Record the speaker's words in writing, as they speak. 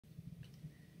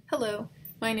Hello,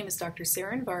 my name is Dr.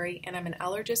 Sara Anvari, and I'm an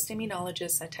allergist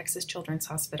immunologist at Texas Children's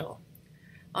Hospital.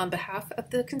 On behalf of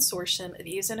the Consortium of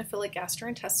Eosinophilic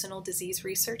Gastrointestinal Disease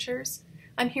Researchers,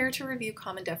 I'm here to review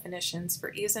common definitions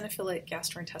for eosinophilic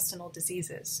gastrointestinal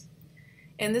diseases.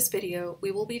 In this video,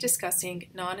 we will be discussing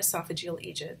non-esophageal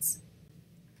EGIDs.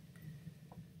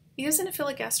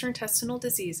 Eosinophilic gastrointestinal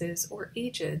diseases, or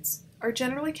EGIDs, are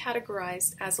generally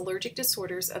categorized as allergic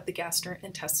disorders of the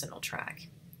gastrointestinal tract.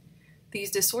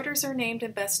 These disorders are named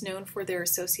and best known for their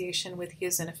association with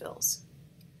eosinophils.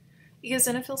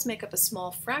 Eosinophils make up a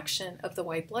small fraction of the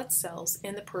white blood cells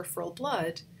in the peripheral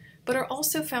blood, but are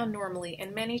also found normally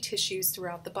in many tissues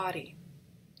throughout the body.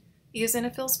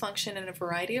 Eosinophils function in a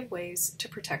variety of ways to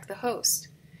protect the host,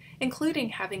 including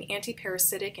having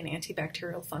antiparasitic and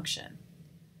antibacterial function.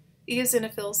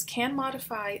 Eosinophils can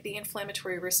modify the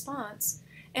inflammatory response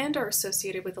and are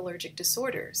associated with allergic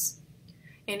disorders.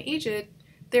 In EGID,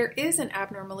 there is an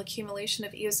abnormal accumulation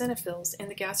of eosinophils in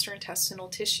the gastrointestinal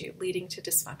tissue, leading to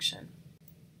dysfunction.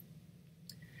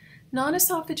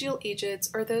 Non-esophageal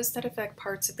EGIDs are those that affect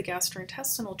parts of the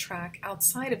gastrointestinal tract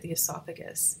outside of the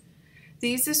esophagus.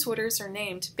 These disorders are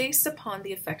named based upon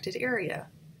the affected area.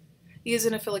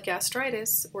 Eosinophilic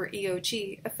gastritis, or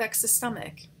EOG, affects the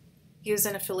stomach.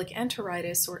 Eosinophilic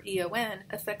enteritis, or EON,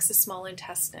 affects the small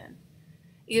intestine.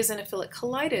 Eosinophilic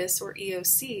colitis, or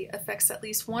EOC, affects at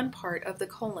least one part of the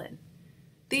colon.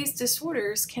 These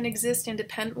disorders can exist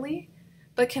independently,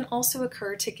 but can also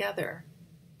occur together.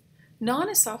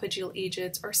 Non-esophageal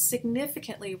EGIDs are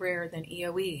significantly rarer than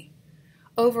EOE.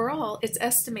 Overall, it's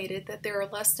estimated that there are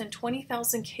less than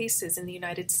 20,000 cases in the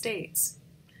United States.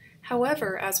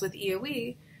 However, as with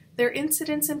EOE, their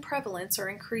incidence and prevalence are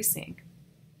increasing.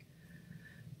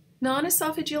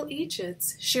 Non-esophageal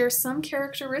EGIDs share some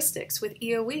characteristics with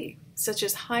EOE, such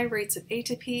as high rates of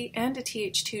atopy and a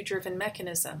Th2-driven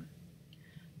mechanism.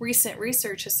 Recent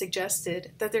research has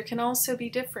suggested that there can also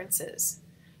be differences.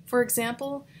 For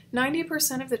example,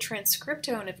 90% of the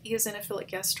transcriptome of eosinophilic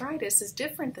gastritis is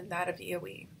different than that of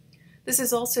EOE. This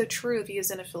is also true of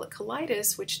eosinophilic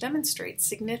colitis, which demonstrates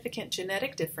significant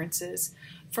genetic differences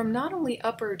from not only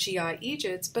upper GI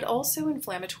EGIDs, but also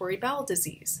inflammatory bowel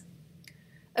disease.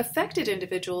 Affected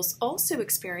individuals also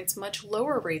experience much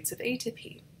lower rates of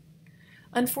atopy.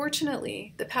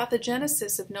 Unfortunately, the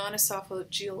pathogenesis of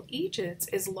non-esophageal EGIDs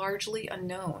is largely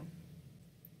unknown.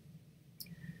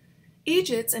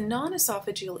 EGIDs and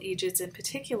non-esophageal EGIDs in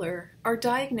particular are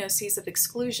diagnoses of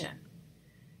exclusion.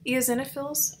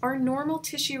 Eosinophils are normal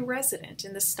tissue resident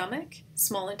in the stomach,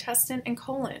 small intestine, and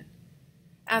colon.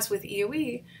 As with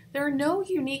EOE, there are no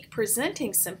unique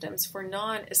presenting symptoms for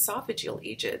non-esophageal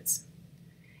EGIDs.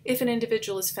 If an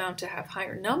individual is found to have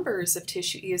higher numbers of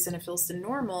tissue eosinophils than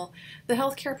normal, the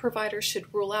healthcare provider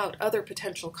should rule out other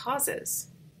potential causes.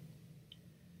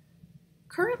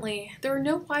 Currently, there are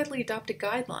no widely adopted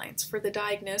guidelines for the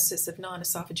diagnosis of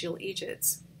non-esophageal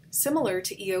EGIDs. Similar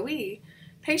to EOE,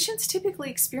 patients typically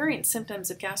experience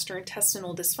symptoms of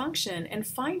gastrointestinal dysfunction and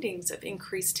findings of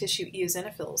increased tissue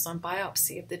eosinophils on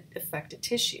biopsy of the affected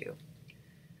tissue.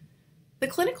 The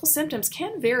clinical symptoms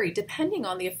can vary depending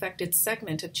on the affected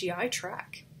segment of GI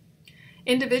tract.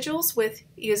 Individuals with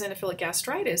eosinophilic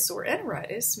gastritis or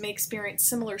enteritis may experience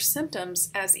similar symptoms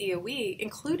as EOE,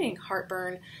 including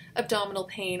heartburn, abdominal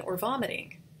pain, or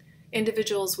vomiting.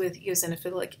 Individuals with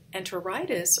eosinophilic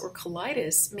enteritis or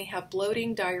colitis may have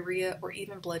bloating, diarrhea, or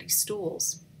even bloody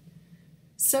stools.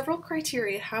 Several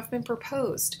criteria have been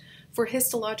proposed for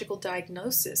histological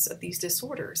diagnosis of these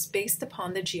disorders based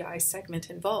upon the GI segment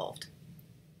involved.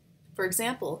 For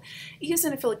example,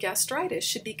 eosinophilic gastritis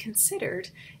should be considered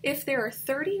if there are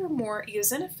 30 or more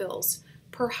eosinophils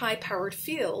per high-powered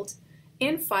field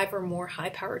in 5 or more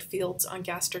high-powered fields on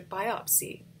gastric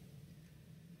biopsy.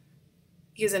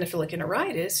 Eosinophilic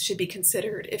enteritis should be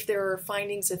considered if there are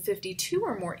findings of 52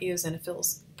 or more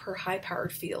eosinophils per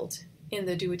high-powered field in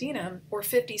the duodenum or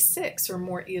 56 or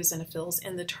more eosinophils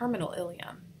in the terminal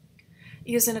ileum.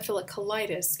 Eosinophilic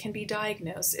colitis can be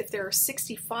diagnosed if there are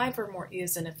 65 or more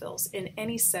eosinophils in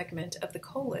any segment of the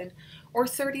colon or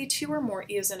 32 or more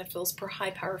eosinophils per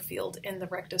high-power field in the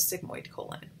rectosigmoid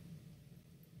colon.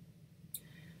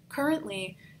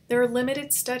 Currently, there are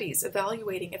limited studies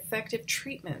evaluating effective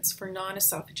treatments for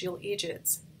non-esophageal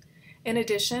EGIDs. In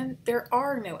addition, there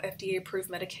are no FDA-approved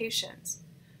medications.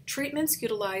 Treatments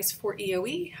utilized for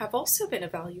EOE have also been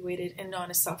evaluated in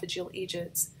non-esophageal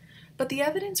EGIDs, but the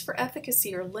evidence for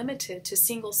efficacy are limited to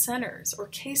single centers or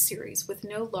case series with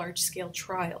no large-scale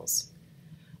trials.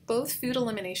 Both food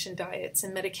elimination diets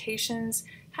and medications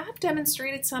have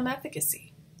demonstrated some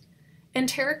efficacy.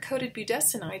 Enteric-coated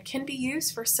budesonide can be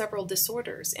used for several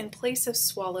disorders in place of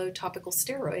swallowed topical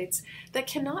steroids that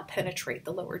cannot penetrate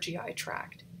the lower GI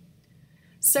tract.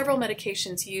 Several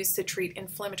medications used to treat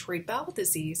inflammatory bowel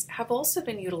disease have also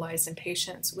been utilized in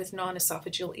patients with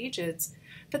non-esophageal EGIDs,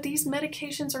 but these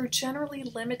medications are generally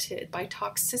limited by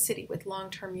toxicity with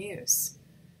long-term use.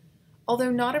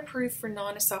 Although not approved for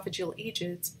non-esophageal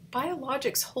EGIDs,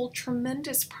 biologics hold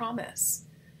tremendous promise.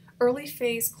 Early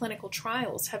phase clinical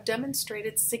trials have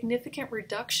demonstrated significant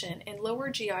reduction in lower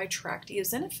GI tract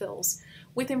eosinophils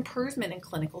with improvement in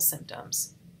clinical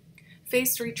symptoms.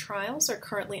 Phase 3 trials are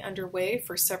currently underway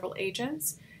for several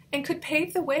agents and could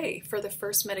pave the way for the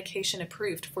first medication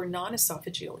approved for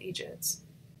non-esophageal EGIDs.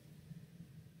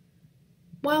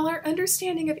 While our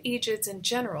understanding of EGIDs in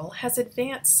general has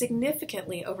advanced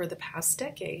significantly over the past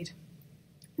decade,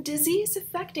 disease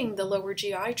affecting the lower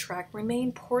GI tract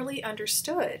remain poorly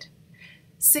understood.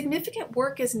 Significant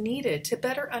work is needed to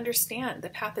better understand the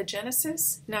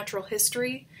pathogenesis, natural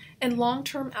history, and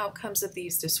long-term outcomes of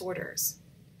these disorders.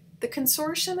 The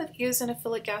Consortium of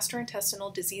Eosinophilic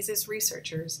Gastrointestinal Diseases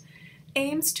researchers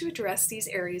aims to address these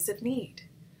areas of need.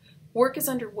 Work is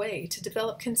underway to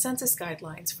develop consensus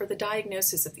guidelines for the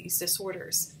diagnosis of these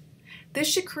disorders. This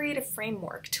should create a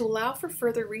framework to allow for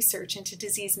further research into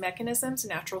disease mechanisms,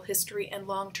 natural history, and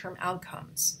long-term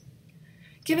outcomes.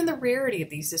 Given the rarity of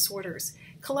these disorders,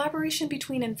 collaboration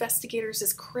between investigators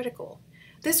is critical.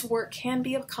 This work can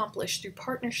be accomplished through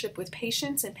partnership with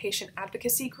patients and patient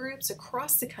advocacy groups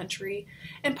across the country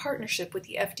and partnership with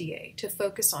the FDA to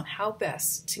focus on how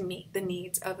best to meet the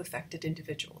needs of affected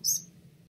individuals.